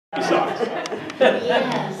Socks.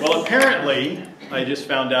 Yes. Well, apparently, I just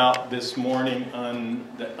found out this morning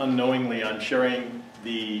that unknowingly I'm sharing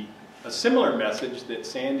a similar message that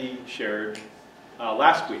Sandy shared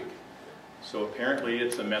last week. So apparently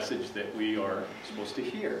it's a message that we are supposed to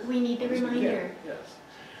hear. We need the reminder.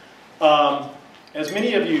 Yes. As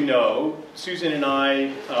many of you know, Susan and I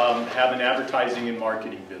have an advertising and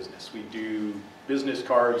marketing business. We do business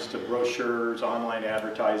cards to brochures, online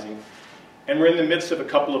advertising. And we're in the midst of a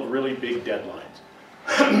couple of really big deadlines.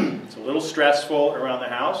 It's a little stressful around the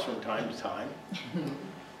house from time to time.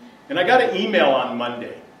 And I got an email on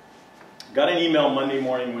Monday. Got an email Monday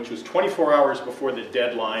morning, which was 24 hours before the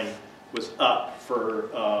deadline was up for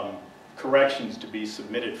corrections to be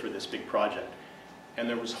submitted for this big project. And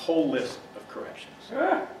there was a whole list of corrections.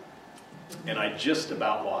 And I just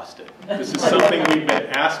about lost it. This is something we've been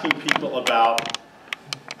asking people about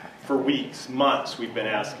for weeks, months we've been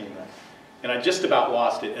asking them. And I just about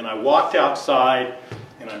lost it. And I walked outside,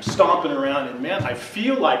 and I'm stomping around, and man, I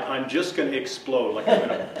feel like I'm just going to explode, like I'm going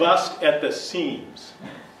to bust at the seams.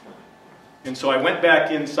 And so I went back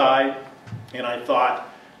inside, and I thought,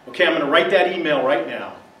 okay, I'm going to write that email right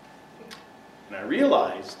now. And I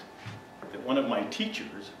realized that one of my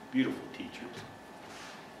teachers, beautiful teachers,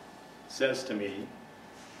 says to me,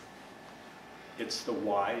 it's the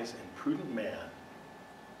wise and prudent man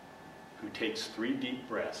who takes 3 deep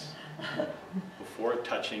breaths before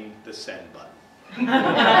touching the send button.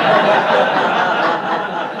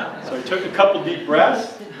 So I took a couple deep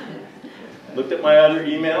breaths, looked at my other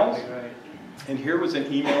emails, and here was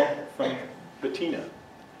an email from Bettina.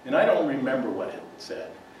 And I don't remember what it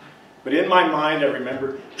said. But in my mind, I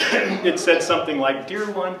remember it said something like,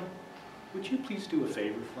 "Dear one, would you please do a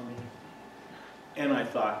favor for me?" And I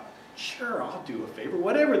thought, sure, I'll do a favor,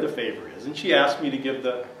 whatever the favor is. And she asked me to give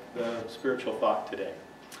the spiritual thought today.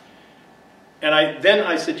 And then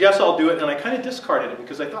I said, yes, I'll do it. And I kind of discarded it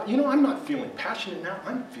because I thought, you know, I'm not feeling passionate now.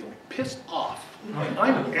 I'm feeling pissed off.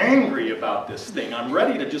 I'm angry about this thing. I'm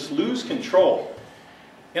ready to just lose control.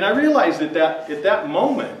 And I realized that at that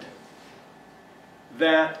moment,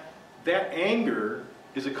 that anger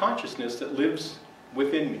is a consciousness that lives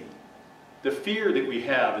within me. The fear that we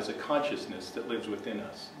have is a consciousness that lives within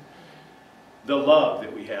us. The love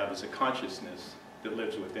that we have is a consciousness that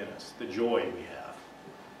lives within us. The joy we have.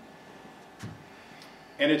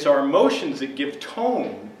 And it's our emotions that give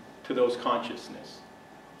tone to those consciousness.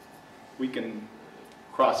 We can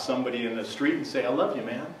cross somebody in the street and say, "I love you,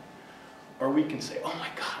 man." Or we can say, "Oh my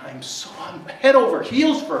God, I'm head over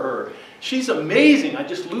heels for her. She's amazing. I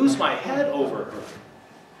just lose my head over her."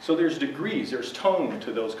 So there's degrees, there's tone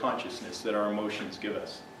to those consciousness that our emotions give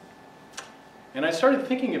us. And I started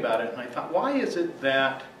thinking about it, and I thought, why is it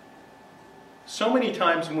that so many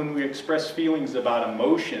times when we express feelings about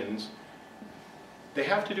emotions, they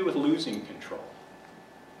have to do with losing control,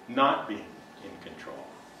 not being in control.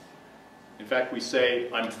 In fact, we say,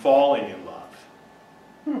 "I'm falling in love."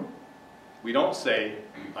 We don't say,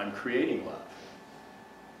 "I'm creating love."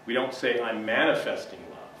 We don't say, "I'm manifesting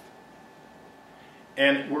love."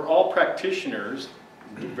 And we're all practitioners,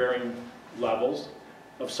 varying levels,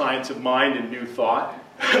 of science of mind and new thought.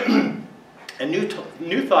 And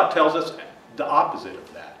new thought tells us the opposite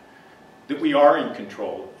of that. That we are in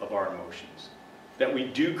control of our emotions. That we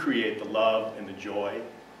do create the love and the joy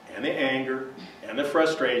and the anger and the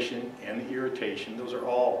frustration and the irritation. Those are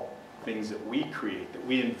all things that we create, that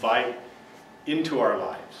we invite into our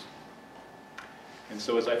lives. And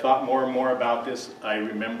so as I thought more and more about this, I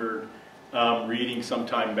remembered reading some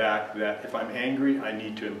time back that if I'm angry, I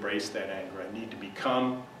need to embrace that anger. I need to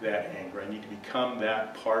become that anger. I need to become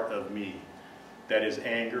that part of me that is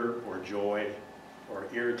anger or joy or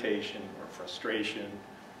irritation or frustration.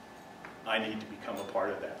 I need to become a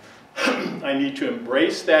part of that. I need to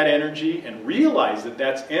embrace that energy and realize that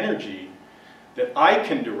that's energy that I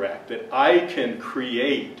can direct, that I can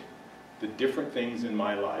create the different things in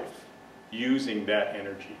my life using that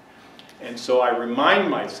energy. And so I remind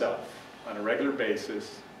myself on a regular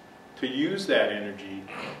basis to use that energy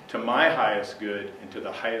to my highest good and to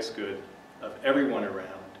the highest good of everyone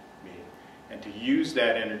around me. And to use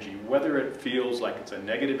that energy, whether it feels like it's a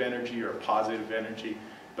negative energy or a positive energy,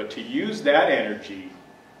 but to use that energy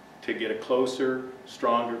to get a closer,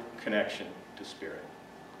 stronger connection to Spirit.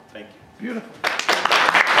 Thank you. Beautiful.